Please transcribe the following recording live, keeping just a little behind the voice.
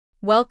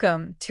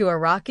Welcome to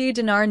Iraqi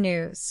Dinar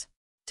News.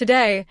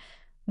 Today,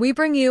 we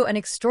bring you an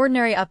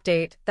extraordinary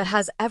update that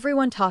has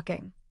everyone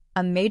talking,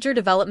 a major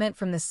development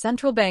from the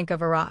Central Bank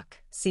of Iraq,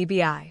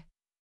 CBI.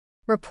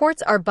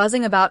 Reports are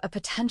buzzing about a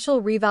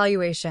potential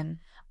revaluation,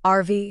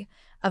 RV,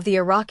 of the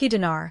Iraqi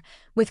dinar,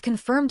 with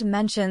confirmed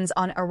mentions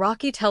on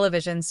Iraqi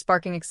television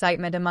sparking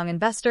excitement among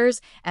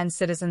investors and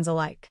citizens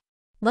alike.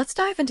 Let's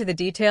dive into the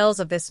details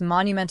of this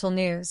monumental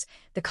news,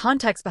 the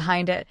context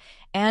behind it,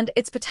 and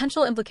its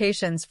potential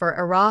implications for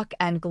Iraq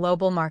and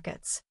global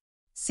markets.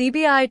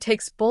 CBI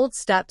takes bold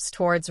steps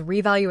towards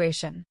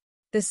revaluation.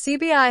 The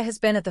CBI has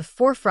been at the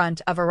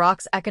forefront of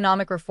Iraq's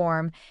economic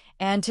reform,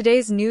 and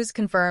today's news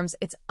confirms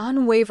its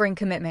unwavering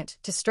commitment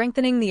to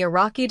strengthening the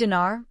Iraqi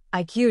dinar,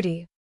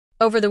 IQD.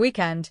 Over the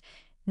weekend,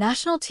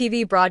 national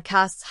TV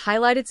broadcasts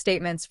highlighted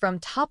statements from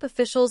top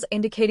officials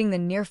indicating the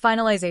near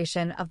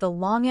finalization of the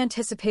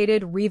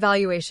long-anticipated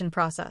revaluation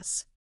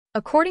process.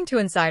 According to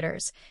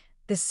insiders,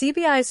 the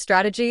CBI's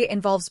strategy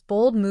involves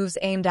bold moves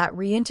aimed at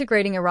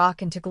reintegrating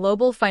Iraq into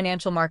global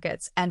financial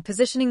markets and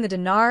positioning the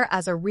dinar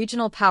as a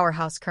regional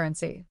powerhouse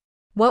currency.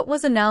 What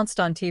was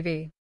announced on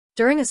TV?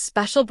 During a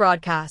special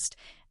broadcast,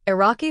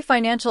 Iraqi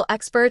financial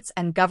experts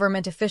and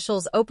government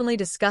officials openly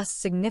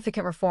discussed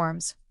significant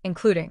reforms,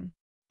 including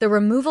the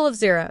removal of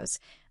zeros,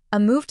 a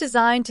move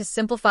designed to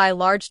simplify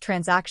large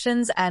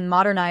transactions and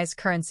modernize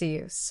currency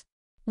use.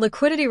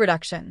 Liquidity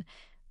reduction.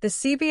 The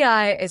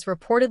CBI is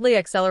reportedly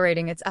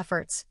accelerating its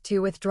efforts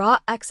to withdraw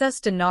excess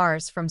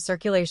dinars from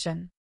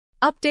circulation.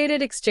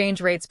 Updated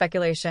exchange rate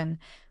speculation.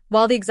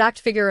 While the exact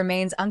figure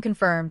remains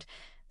unconfirmed,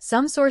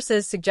 some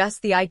sources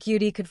suggest the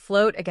IQD could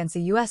float against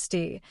the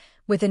USD,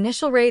 with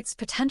initial rates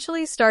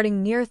potentially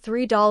starting near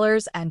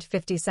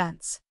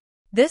 $3.50.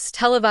 This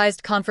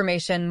televised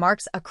confirmation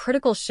marks a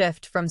critical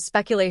shift from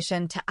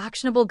speculation to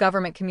actionable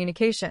government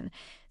communication,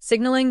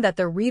 signaling that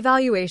the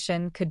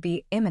revaluation could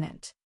be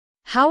imminent.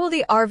 How will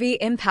the RV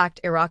impact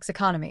Iraq's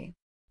economy?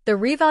 The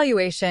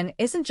revaluation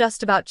isn't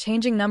just about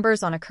changing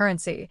numbers on a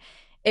currency.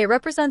 It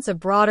represents a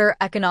broader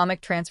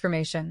economic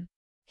transformation.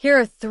 Here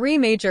are three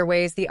major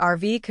ways the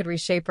RV could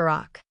reshape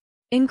Iraq.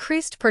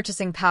 Increased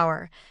purchasing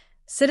power.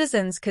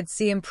 Citizens could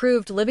see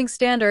improved living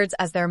standards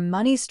as their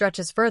money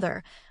stretches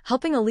further,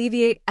 helping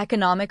alleviate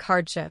economic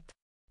hardship.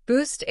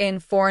 Boost in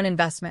foreign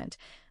investment.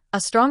 A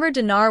stronger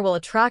dinar will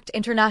attract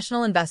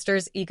international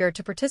investors eager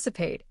to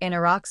participate in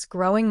Iraq's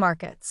growing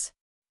markets.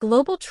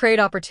 Global trade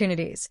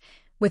opportunities.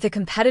 With a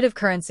competitive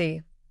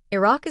currency,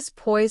 Iraq is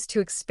poised to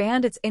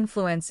expand its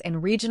influence in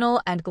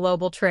regional and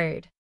global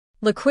trade.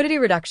 Liquidity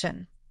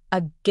reduction.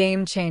 A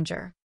game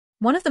changer.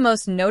 One of the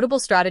most notable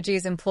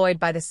strategies employed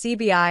by the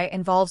CBI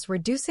involves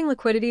reducing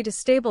liquidity to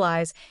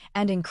stabilize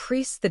and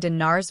increase the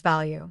dinar's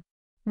value.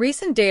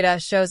 Recent data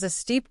shows a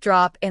steep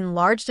drop in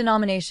large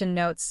denomination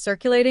notes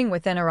circulating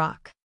within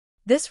Iraq.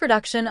 This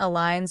reduction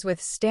aligns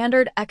with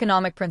standard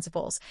economic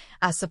principles.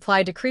 As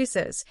supply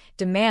decreases,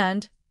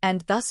 demand,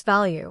 and thus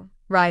value,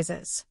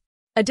 rises.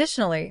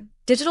 Additionally,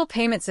 digital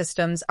payment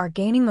systems are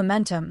gaining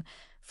momentum,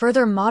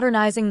 further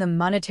modernizing the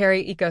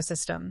monetary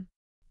ecosystem.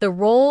 The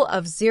role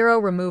of zero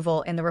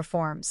removal in the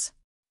reforms.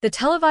 The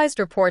televised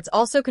reports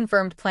also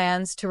confirmed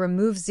plans to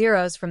remove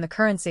zeros from the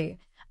currency,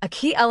 a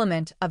key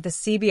element of the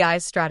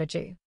CBI's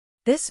strategy.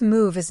 This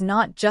move is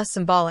not just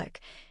symbolic.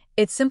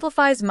 It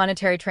simplifies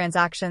monetary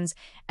transactions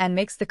and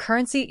makes the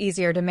currency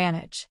easier to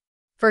manage.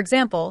 For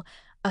example,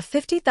 a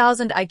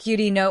 50,000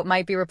 IQD note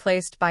might be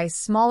replaced by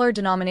smaller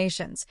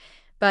denominations,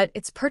 but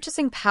its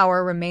purchasing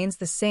power remains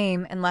the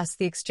same unless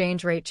the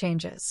exchange rate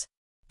changes.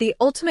 The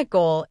ultimate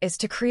goal is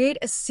to create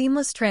a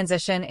seamless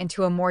transition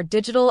into a more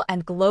digital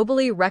and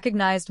globally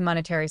recognized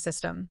monetary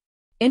system.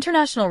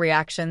 International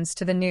reactions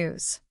to the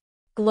news.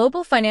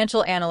 Global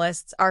financial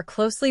analysts are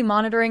closely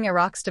monitoring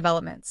Iraq's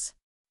developments.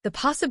 The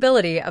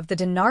possibility of the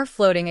dinar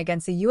floating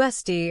against the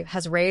USD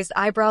has raised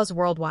eyebrows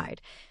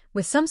worldwide,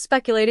 with some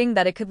speculating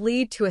that it could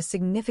lead to a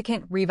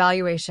significant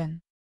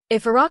revaluation.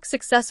 If Iraq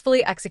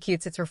successfully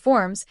executes its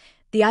reforms,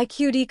 the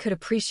IQD could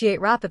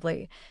appreciate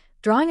rapidly,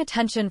 drawing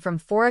attention from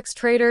forex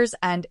traders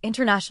and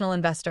international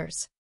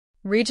investors.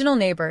 Regional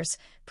neighbors,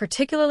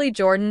 particularly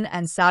Jordan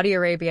and Saudi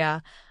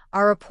Arabia,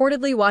 are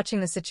reportedly watching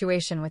the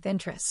situation with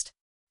interest.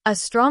 A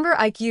stronger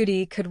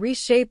IQD could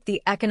reshape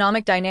the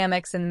economic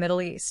dynamics in the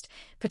Middle East,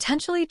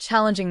 potentially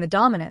challenging the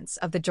dominance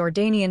of the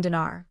Jordanian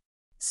dinar.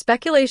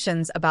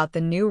 Speculations about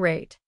the new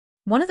rate.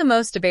 One of the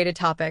most debated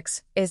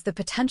topics is the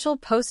potential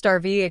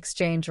post-RV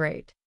exchange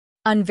rate.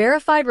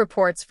 Unverified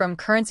reports from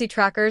currency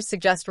trackers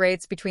suggest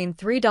rates between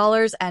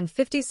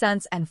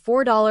 $3.50 and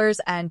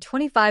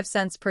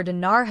 $4.25 per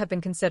dinar have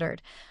been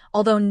considered,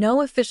 although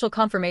no official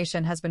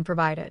confirmation has been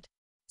provided.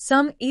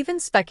 Some even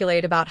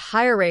speculate about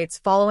higher rates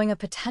following a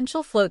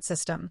potential float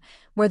system,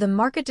 where the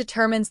market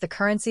determines the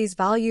currency's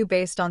value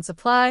based on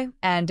supply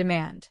and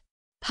demand.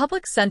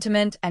 Public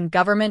sentiment and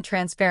government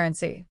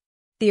transparency.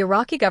 The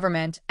Iraqi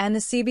government and the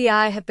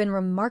CBI have been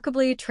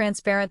remarkably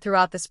transparent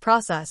throughout this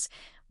process,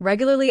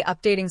 regularly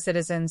updating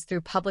citizens through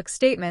public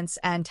statements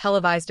and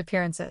televised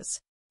appearances.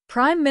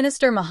 Prime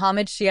Minister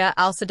Mohammed Shia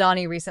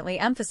al-Sudani recently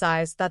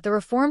emphasized that the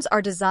reforms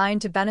are designed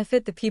to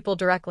benefit the people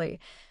directly,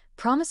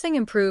 promising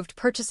improved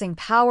purchasing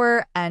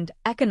power and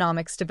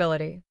economic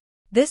stability.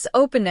 This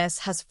openness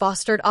has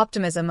fostered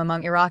optimism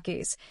among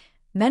Iraqis,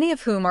 many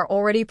of whom are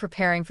already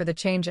preparing for the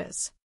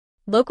changes.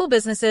 Local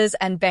businesses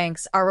and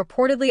banks are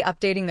reportedly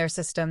updating their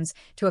systems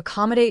to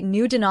accommodate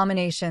new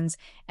denominations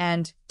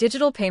and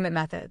digital payment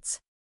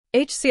methods,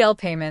 HCL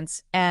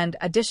payments, and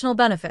additional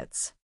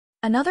benefits.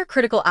 Another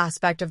critical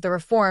aspect of the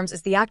reforms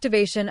is the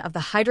activation of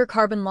the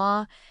Hydrocarbon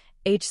Law,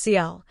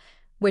 HCL,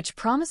 which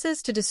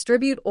promises to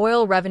distribute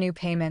oil revenue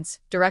payments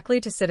directly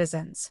to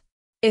citizens.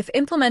 If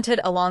implemented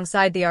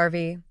alongside the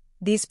RV,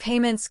 these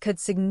payments could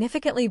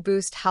significantly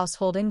boost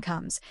household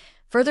incomes,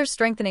 further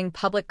strengthening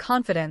public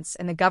confidence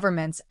in the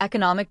government's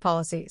economic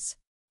policies.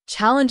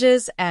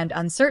 Challenges and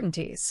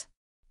uncertainties.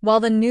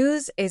 While the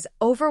news is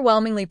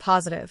overwhelmingly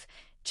positive,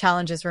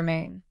 challenges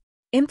remain.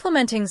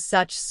 Implementing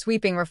such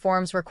sweeping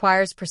reforms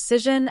requires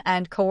precision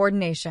and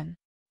coordination.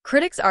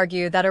 Critics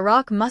argue that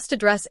Iraq must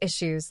address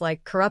issues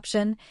like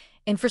corruption,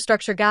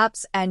 infrastructure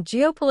gaps, and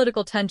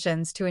geopolitical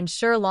tensions to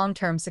ensure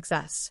long-term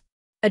success.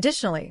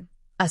 Additionally,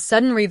 a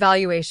sudden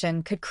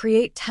revaluation could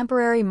create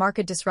temporary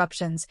market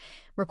disruptions,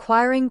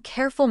 requiring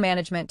careful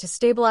management to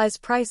stabilize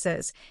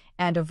prices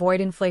and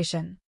avoid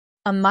inflation.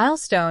 A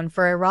milestone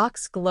for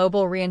Iraq's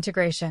global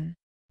reintegration.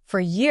 For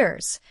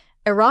years,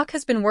 Iraq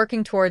has been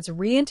working towards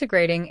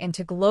reintegrating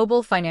into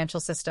global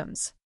financial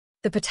systems.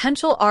 The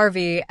potential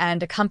RV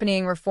and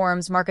accompanying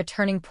reforms mark a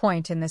turning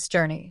point in this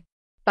journey.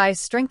 By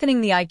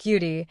strengthening the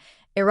IQD,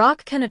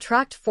 Iraq can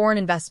attract foreign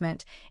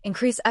investment,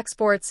 increase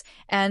exports,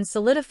 and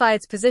solidify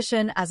its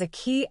position as a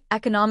key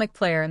economic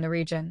player in the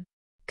region.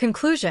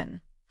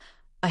 Conclusion: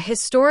 a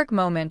historic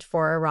moment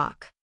for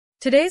Iraq.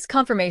 Today's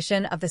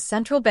confirmation of the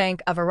Central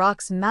Bank of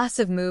Iraq's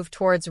massive move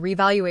towards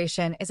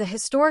revaluation is a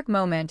historic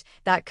moment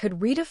that could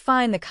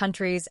redefine the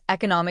country's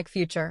economic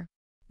future.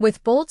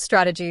 With bold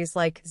strategies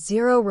like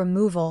zero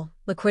removal,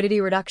 liquidity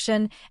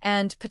reduction,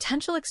 and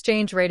potential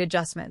exchange rate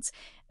adjustments,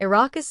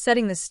 Iraq is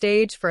setting the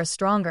stage for a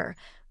stronger,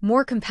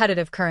 more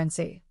competitive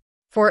currency.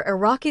 For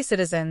Iraqi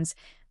citizens,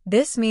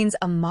 this means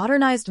a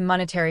modernized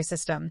monetary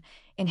system,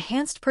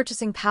 enhanced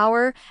purchasing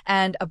power,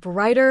 and a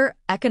brighter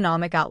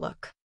economic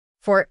outlook.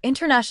 For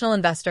international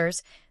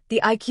investors,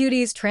 the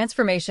IQD's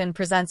transformation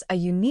presents a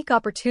unique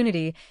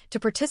opportunity to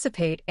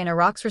participate in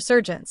Iraq's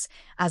resurgence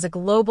as a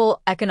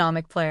global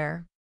economic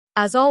player.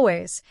 As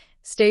always,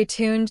 stay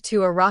tuned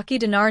to Iraqi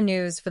Dinar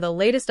News for the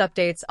latest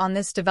updates on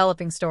this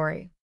developing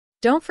story.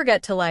 Don't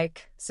forget to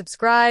like,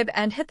 subscribe,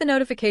 and hit the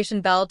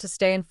notification bell to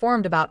stay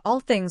informed about all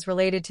things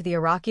related to the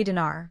Iraqi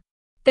dinar.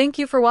 Thank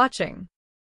you for watching.